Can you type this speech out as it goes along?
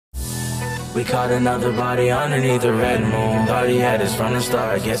We caught another body underneath the red moon. Thought he had us from the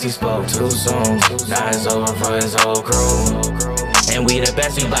start, guess he spoke too soon. Now it's over for his whole crew. And we the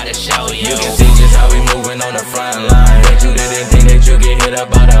best, we bout to show you. You can see just how we moving on the front line. Bet you didn't think that you get hit up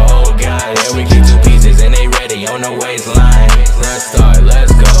by the whole guy. Yeah, we keep 2 pieces and they ready on the waistline. Let's start,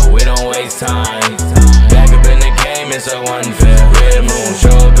 let's go, we don't waste time. Back up in the game, it's a one fair. Red moon,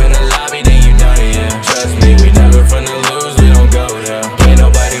 show up in the lobby, then you done it, yeah. Trust me, we never finna lose, we don't go there. Can't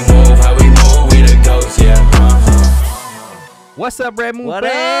nobody move how we move, we the ghosts, yeah. What's up, Red Moon What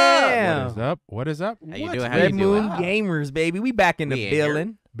fam? up? What is up? What is up? How you doing? How Red you Moon doing? Gamers, baby. We back in the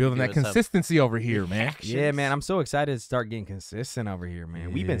building. Building that consistency over here, man. Yeah, man. I'm so excited to start getting consistent over here,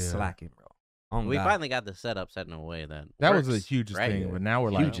 man. We've been slacking, bro. Oh, we finally got the setup set in a way that works, was the hugest right? thing, but now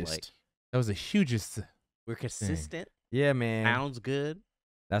we're like, that was the hugest. We're consistent. Yeah, man. Sounds good.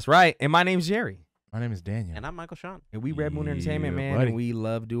 That's right. And my name's Jerry. My name is Daniel. And I'm Michael Sean. And we Red Moon Entertainment, man. buddy. And we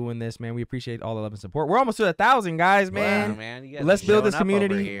love doing this, man. We appreciate all the love and support. We're almost to 1,000, guys, man. Wow, man. You guys Let's are build this showing up over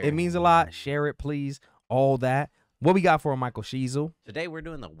community. here. It means a lot. Share it, please. All that. What we got for Michael Sheasel? Today we're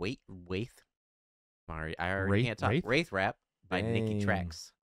doing the Wraith. Sorry, I already can't talk. Wraith rap by Nicky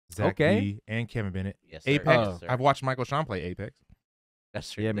Trakks. Zach Lee and Kevin Bennet. Yes, sir. Apex. Yes, sir. I've watched Michael Sean play Apex.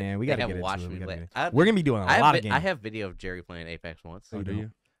 That's true. Yeah, man. We got to get into watch it. me We gotta play. get into it. We're going to be doing a lot of games. I have video of Jerry playing Apex once. Oh, do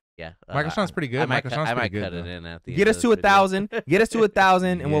you? Yeah. Michael Sean's pretty good. I might, Michael Sean's I might pretty good. cut it in at the Get end us of to this video. 1,000. Get us to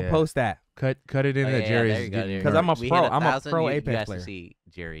 1,000, and we'll Yeah. post that. Cut it in that Jerry's there you go, getting Because I'm a We pro. hit I'm a 1,000, pro you Apex guys player. to see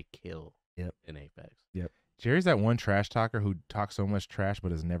Jerry kill in Apex. Jerry's that one trash talker who talks so much trash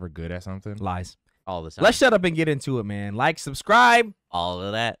but is never good at something. Lies. All the time. Let's shut up and get into it, man. Like, subscribe. All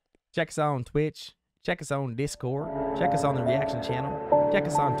of that. Check us out on Twitch. Check us on Discord. Check us on the Reaction channel. Check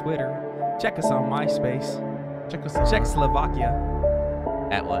us on Twitter. Check us on MySpace. Check Slovakia.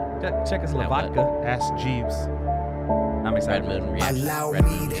 At what? Check us Slovakia. Ask Jeeves. I'm excited. Red Moon Reaction. Red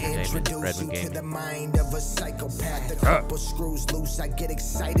Moon Entertainment. Red Moon Gaming. Mind of a psychopath. A couple screws loose. I get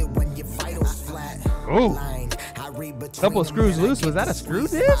excited when your vitals flat. Oh. Couple screws loose. Was that a screw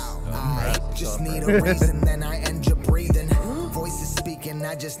disc? Just need a reason, then I end your breathing. Voices speaking,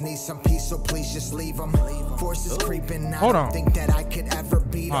 I just need some peace, so please just leave them. Forces creeping, I Hold don't on. think that I could ever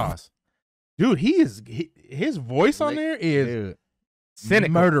beat them. Pause. Dude, his voice on there is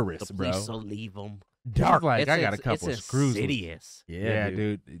cynical. murderous, The bro. police will leave them. Dark. Like, I got a couple it's of screws. insidious. Yeah,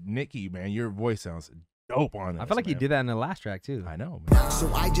 dude. Nicky, man, your voice sounds dope on this. I feel like you did that in the last track, too. I know, man.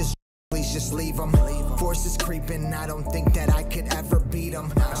 So I just please just leave them. Forces creeping, I don't think that I could ever beat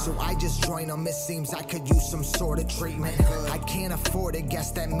them. So I just join them. It seems I could use some sort of treatment. I can't afford it,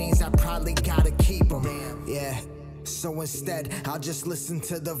 guess that means I probably gotta keep them. Yeah. So instead, I'll just listen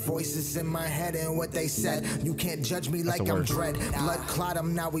to the voices in my head and what they said. You can't judge me like I'm dread. Blood clot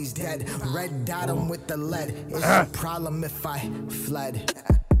him, now he's dead. Red dot him with the lead. It's a problem if I fled.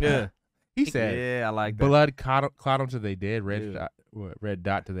 Yeah. He said, yeah, I like that. blood clot them till they dead, red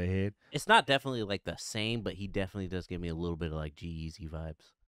dot to their head. It's not definitely like the same, but he definitely does give me a little bit of like G-Eazy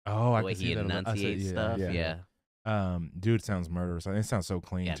vibes. Oh, I The way can see he that. enunciates stuff. Yeah. Dude sounds murderous. It sounds so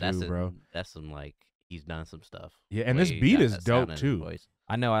clean too, bro. That's some like he's done some stuff. Yeah, and The this way he beat got is that sound dope in his too. voice.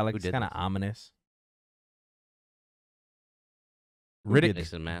 I know. I like Who it's did kind of this? ominous. Riddick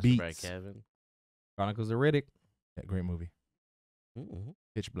Mixed and mastered by beats. Kevin. Chronicles of Riddick. Yeah, great movie. Mm-hmm.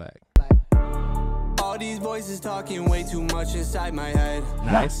 Pitch Black. All these voices talking way too much inside my head.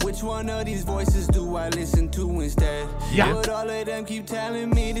 Nice. Which one of these voices do I listen to instead? Yeah. But all of them keep telling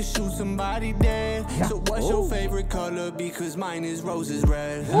me to shoot somebody dead. So what's your favorite color? Because mine is roses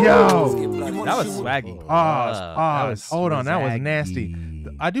red. Yo. That was swaggy. Pause. Hold on, that was swaggy. nasty.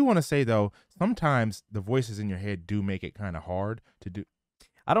 I do want to say though, sometimes the voices in your head do make it kind of hard to do.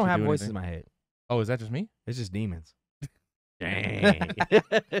 I don't to have do voices anything. in my head. Oh, is that just me? It's just demons. Dang.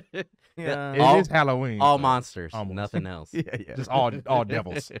 Yeah. It is Halloween. All so monsters. almost. Nothing else. Yeah, yeah. just all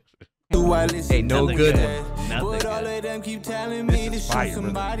devils. Do I listen Hey, no to good instead? one. Nothing But all good. of them keep telling me to This is shoot fire, brother.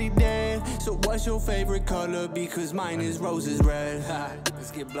 somebody dead. So what's your favorite color? Because mine is roses red.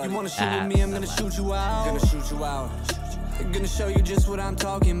 Let's get bloody. You wanna shoot with me? I'm gonna shoot you out. Gonna shoot you out. I'm gonna show you just what I'm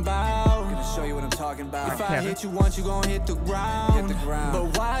talking about. Gonna show you what I'm talking about. If I hit you once, you gon' hit the ground. Hit the ground.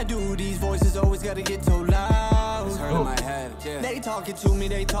 But why do these voices always gotta get so loud? It's hurting my head. Yeah. They talking to me.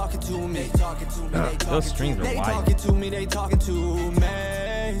 They talking to me. They talking to me. They talking Those strings are They wide. talking to me. They talking to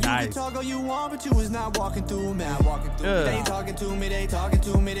me. You Nice. can talk all you want, but you is not walking through me. Not walking through Yeah. me. They talking to me. They talking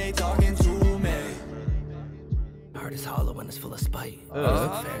to me. They talking to me. Heart is hollow and it's full of spite. It's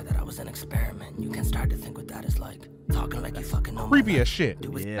unfair that I was an experiment. You can start to think what that is like. Talking like you fucking know my Creepy life. as shit.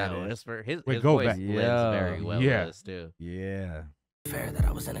 Do it Yeah. No, it's for his Wait, go voice back. blends Yeah. very well Yeah. with this too. Yeah. fair that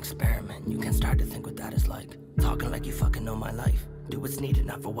I was an experiment. You can start to think what that is like. Talking like you fucking know my life. Do what's needed,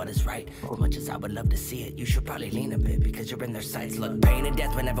 not for what is right. As much as I would love to see it, you should probably lean a bit because you're in their sights. Look, pain and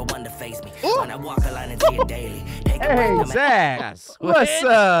death will never one to face me. When I walk a line and see it daily. Take a Hey, breath, Zach. What's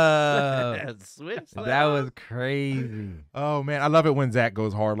up? Switch. That was crazy. Oh man, I love it when Zach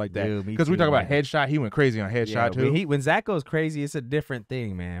goes hard like that. Because we talk about headshot, he went crazy on headshot too. When Zach goes crazy, it's a different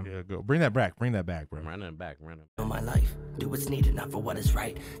thing, man. Yeah, go bring that back, bro. Running it back. My life. Do what's needed, not for what is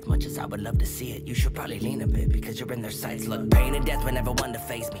right. As much as I would love to see it, you should probably lean a bit because you're in their sights. Look, pain and death will never one to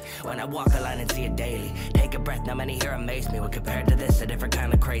face me. When I walk a line and see it daily. Take a breath, now many here amaze me. When compared to this, a different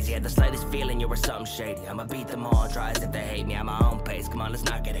kind of crazy. Had the slightest feeling you were something shady. I'ma beat them all, try as if they hate me. I'm my own pace, come on, let's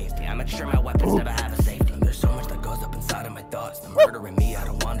not get hasty. I make sure my weapons never have a safety. There's so much that goes up inside of my thoughts. The murder in me, I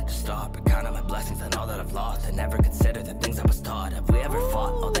don't want it to stop. But count on my blessings and all that I've lost. I never considered the things I was taught. Have we ever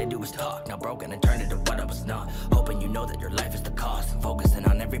fought? All they do is talk. Now broken and turned into what I was not. Hoping you know that your life is the cost. Focusing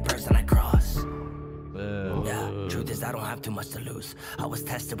on every person I cross. Yeah, truth is I don't have too much to lose. I was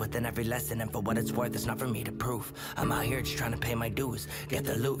tested within every lesson, and for what it's worth, it's not for me to prove. I'm out here just trying to pay my dues, get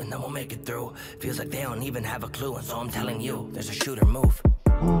the loot, and then we'll make it through. Feels like they don't even have a clue, and so I'm telling you, there's a shooter move.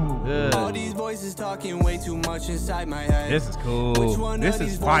 All these voices talking way too much inside my head. This is cool. This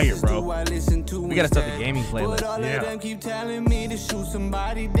is fire, bro. We gotta start the gaming playlist. But all of them keep telling me to shoot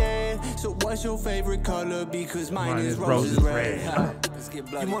somebody dead. So what's your favorite color? Because mine is roses red. Let's get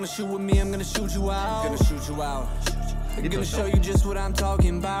bloody. You wanna shoot with me? I'm gonna shoot you out. I'm gonna show you just what I'm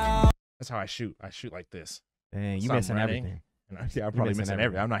talking about. That's how I shoot. I shoot like this. Dang, you missing everything. Yeah, I'm probably missing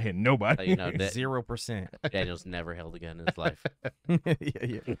everything. I'm not hitting nobody. You know, 0%. Daniel's never held a gun in his life.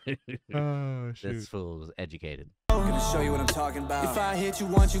 yeah. Oh, shoot. This fool was educated. I'm gonna show you what I'm talking about. If I hit you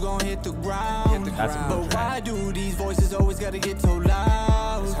once, you gon' hit the ground. But why do these voices always gotta get so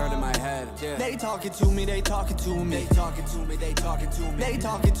loud? It's hurting my head. Yeah. They talking to me, they talking to me. They talking to me, they talking to me. They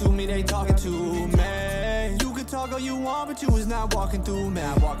talking to me, they talking to me. You can talk all you want, but you is not walking through me.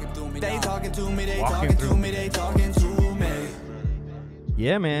 They talking to me, they talking to me, they talking to me.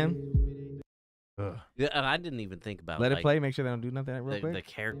 Yeah, man. Yeah, and I didn't even think about Let it play. Make sure they don't do nothing real quick. The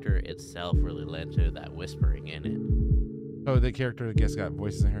character itself really led to that whispering in it. Oh, the character, I guess, got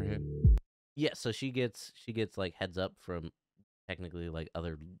voices in her head. Yeah, so she gets like heads up from technically like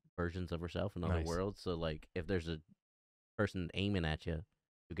other versions of herself in other worlds. So like if there's a person aiming at you,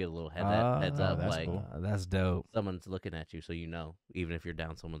 you get a little heads up. That's like cool. That's dope. Someone's looking at you, so you know, even if you're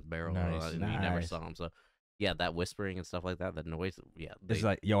down someone's barrel Nice. and you never saw them. So yeah, that whispering and stuff like that, that noise. Yeah, It's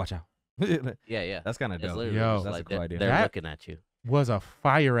like, yo, watch out. yeah. That's kind of It's dope. literally Yo, just that's like a cool idea. they're That- looking at you. Was a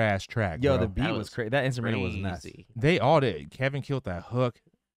fire ass track. Yo, bro. the beat was crazy. That instrumental was nuts. Crazy. They all did. Kevin killed that hook.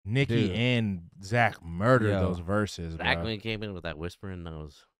 Nicky Dude. and Zach murdered Yo. those verses. Zach Bro. when he came in with that whispering, that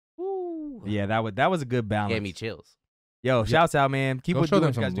was woo. Yeah, that was a good balance. Gave me chills. Yo, shouts out, man. Keep Go doing show them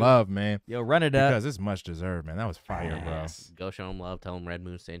what you guys some do. love, man. Yo, run it up. Because it's much deserved, man. That was fire, bro. Yes. Go show him love. Tell him Red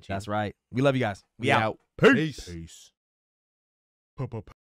Moon sent you. That's right. We love you guys. We Yeah. out. Peace. Peace.